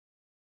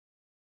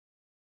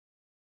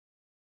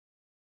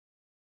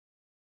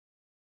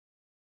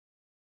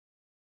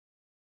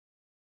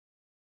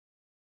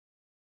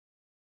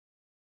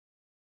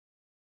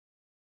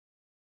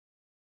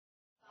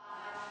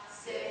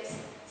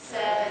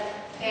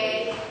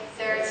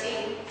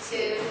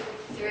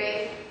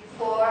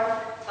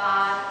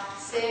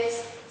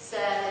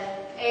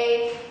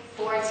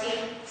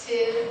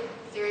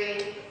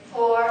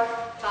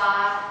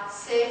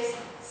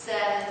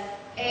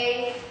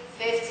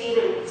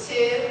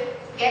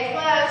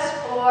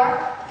4,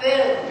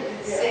 boom,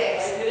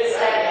 6,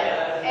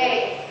 7,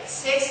 8,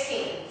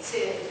 16,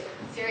 2,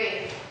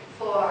 3,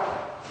 4,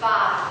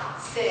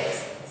 5,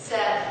 6,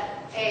 7,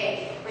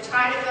 8. We're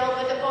trying to build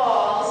with the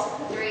balls.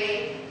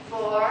 3,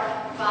 4,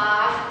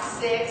 5,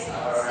 6,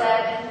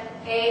 7,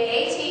 8,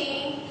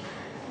 18,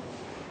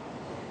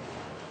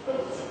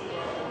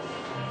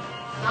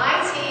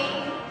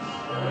 19.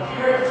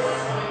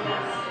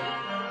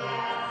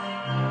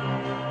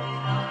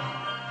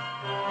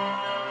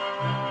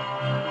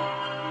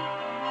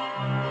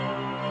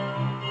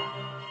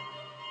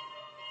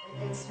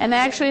 And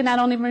actually, I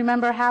don't even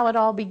remember how it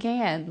all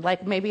began.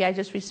 Like maybe I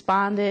just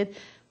responded.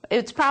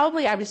 It's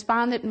probably I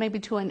responded maybe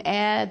to an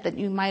ad that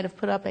you might have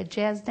put up at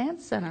Jazz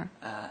Dance Center.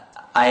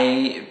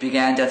 I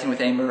began dancing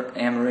with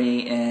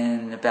Anne-Marie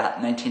in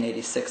about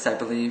 1986, I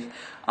believe.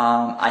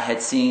 I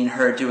had seen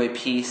her do a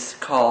piece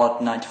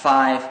called 9 to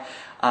 5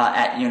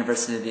 at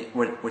University,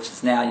 which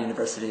is now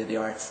University of the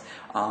Arts,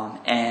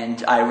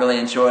 and I really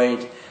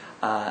enjoyed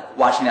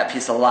watching that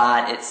piece a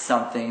lot. It's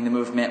something, the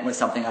movement was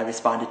something I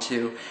responded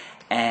to.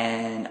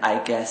 And I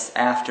guess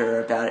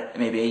after about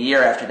maybe a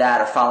year after that,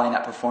 or following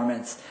that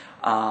performance,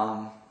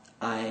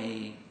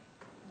 I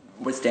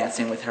was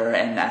dancing with her,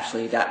 and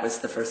actually that was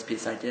the first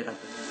piece I did. I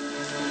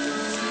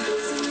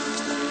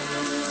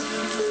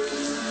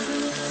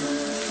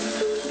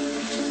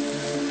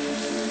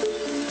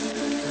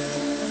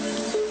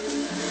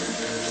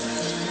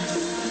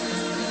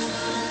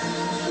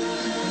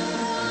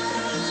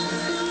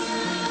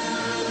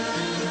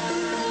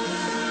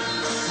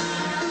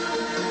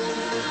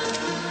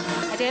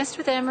danced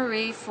with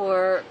Anne-Marie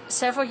for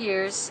several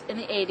years in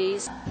the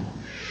 80s.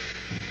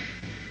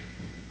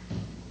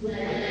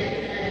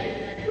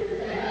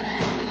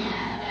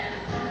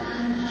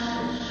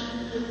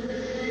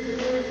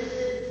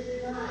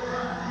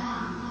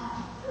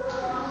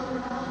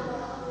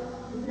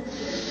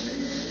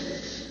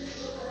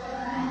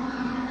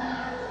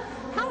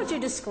 How would you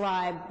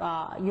describe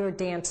your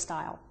dance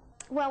style?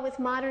 Well, with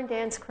modern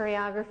dance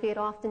choreography, it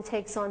often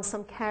takes on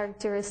some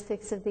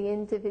characteristics of the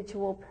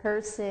individual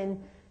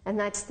person, and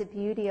that's the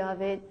beauty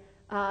of it.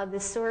 The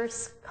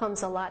source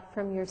comes a lot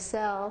from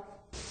yourself.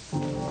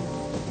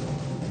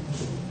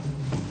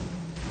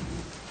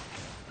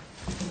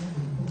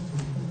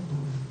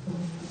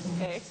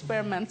 Okay,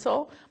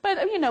 experimental.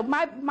 But, you know,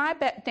 my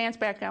dance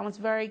background was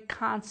very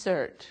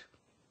concert.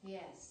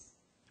 Yes.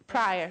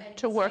 Prior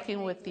to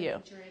working with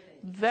you. Driven.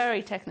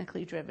 Very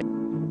technically driven.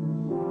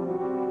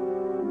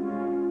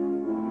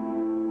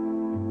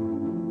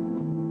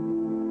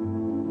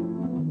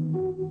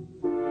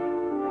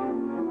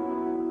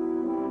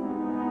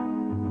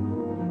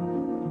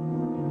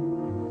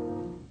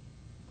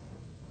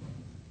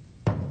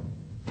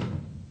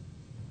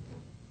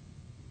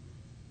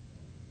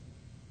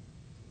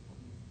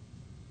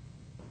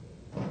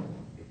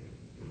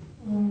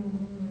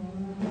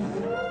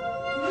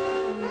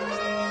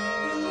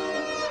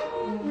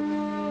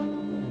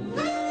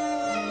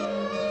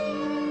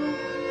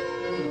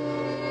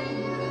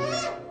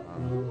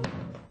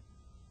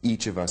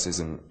 Each of us is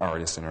an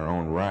artist in our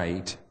own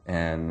right,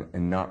 and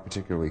not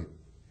particularly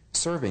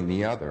serving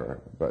the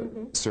other,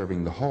 but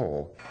serving the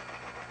whole.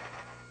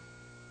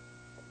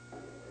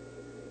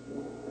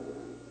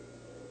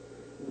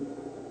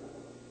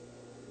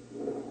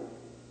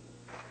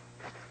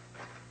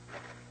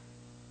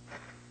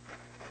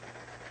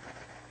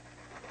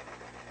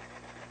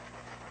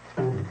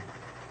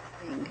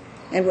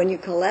 And when you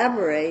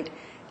collaborate,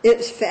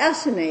 it's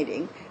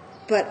fascinating,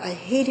 but I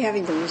hate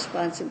having the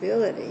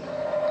responsibility.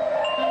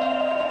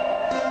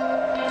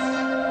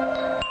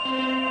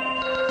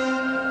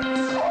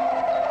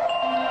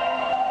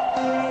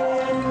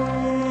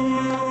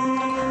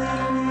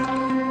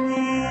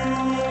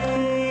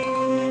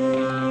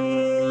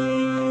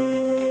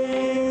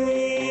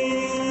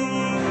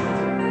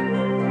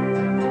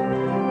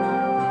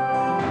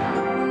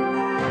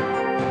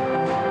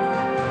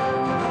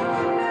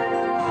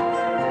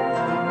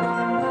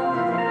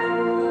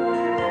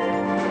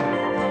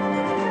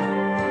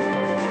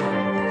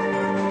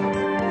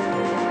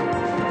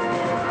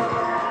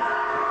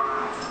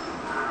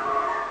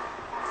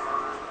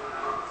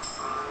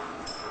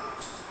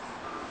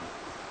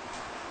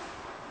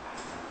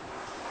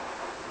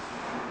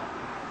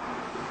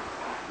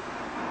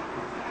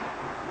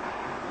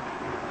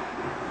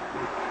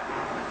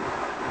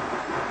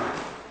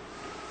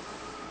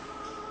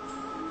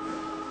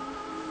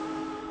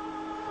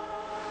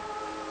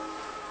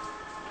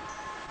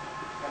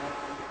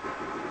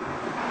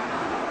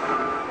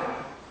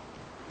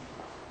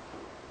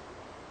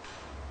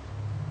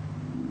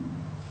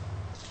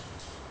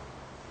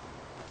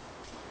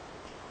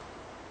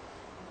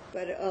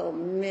 But oh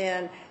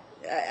man,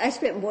 I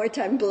spent more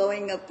time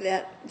blowing up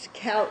that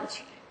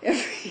couch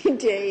every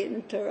day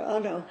in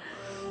Toronto.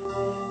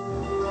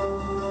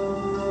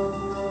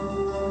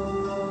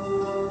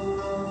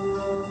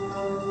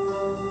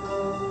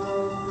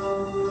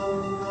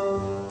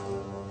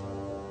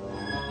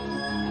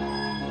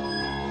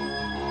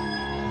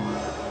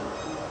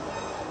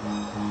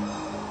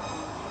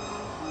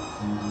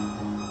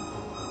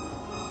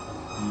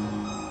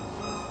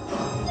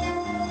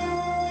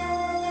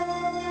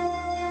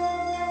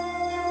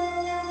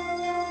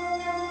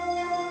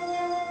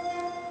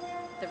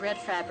 red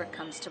fabric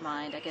comes to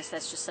mind. I guess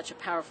that's just such a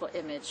powerful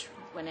image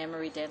when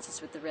Anne-Marie dances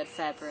with the red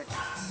fabric.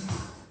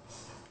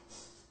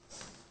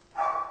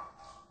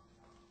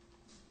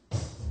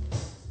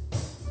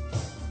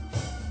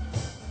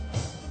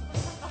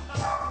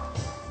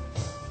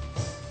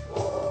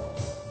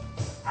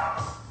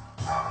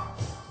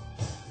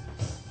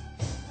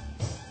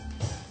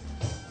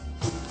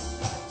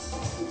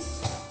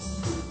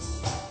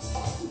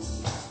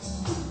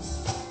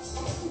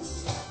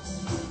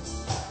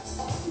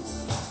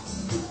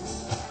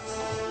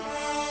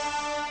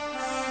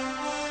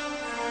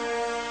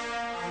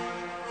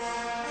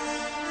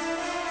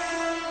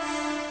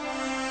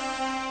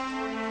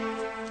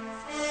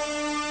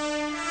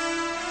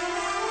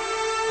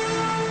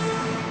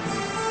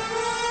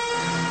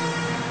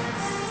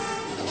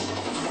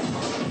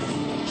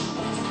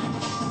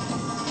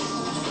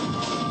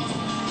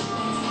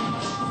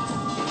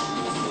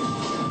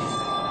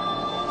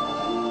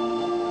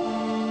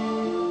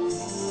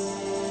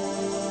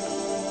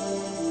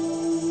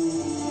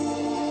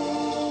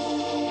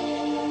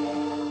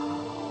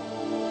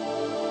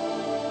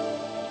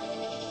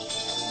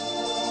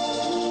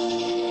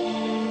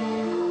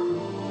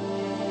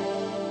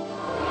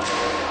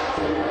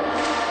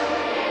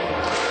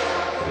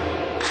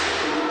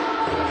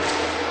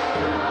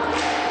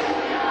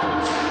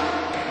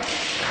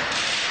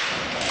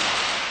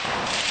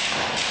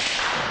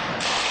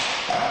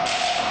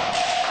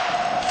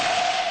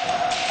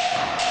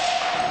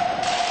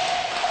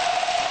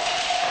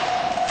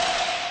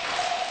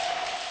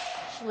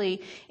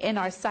 In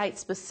our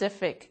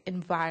site-specific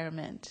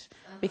environment,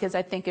 because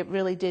I think it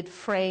really did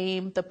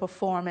frame the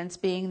performance,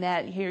 being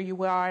that here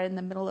you are in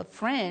the middle of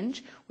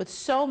Fringe with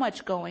so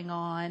much going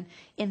on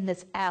in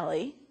this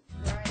alley.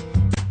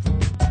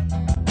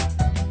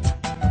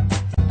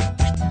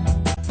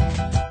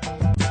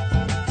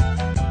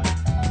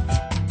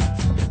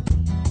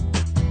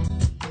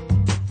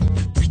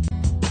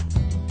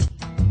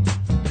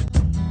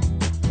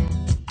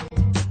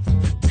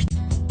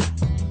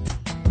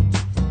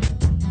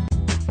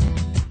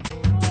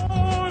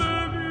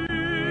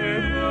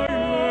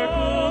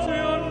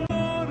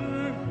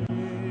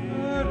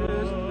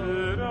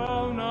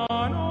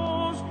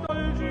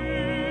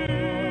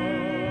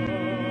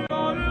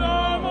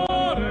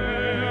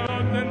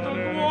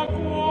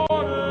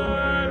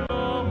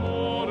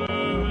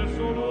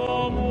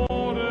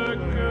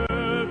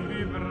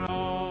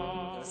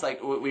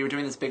 Like we were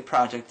doing this big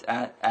project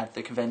at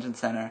the convention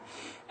center,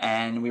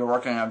 and we were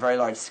working on a very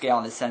large scale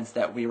in the sense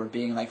that we were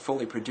being like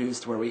fully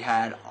produced, where we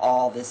had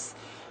all this,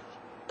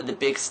 the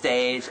big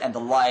stage and the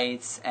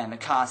lights and the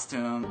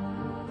costume.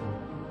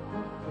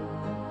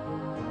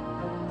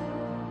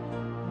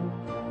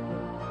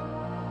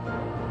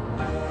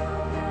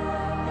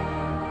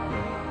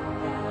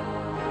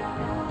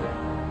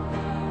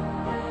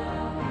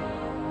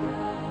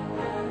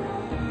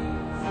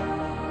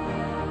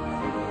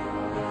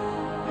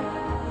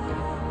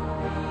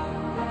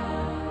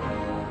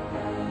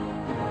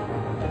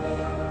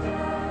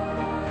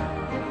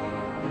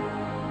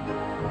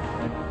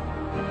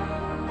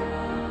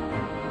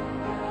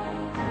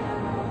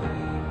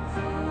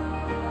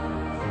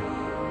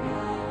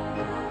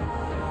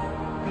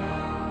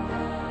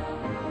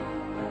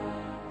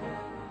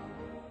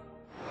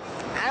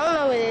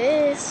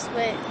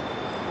 But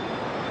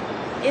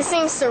it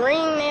seems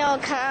serene, they all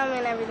calm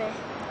and everything.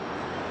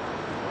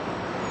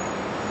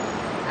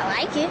 I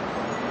like it.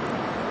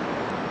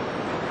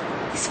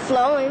 It's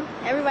flowing.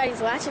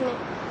 Everybody's watching it.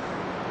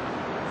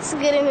 It's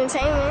good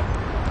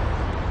entertainment.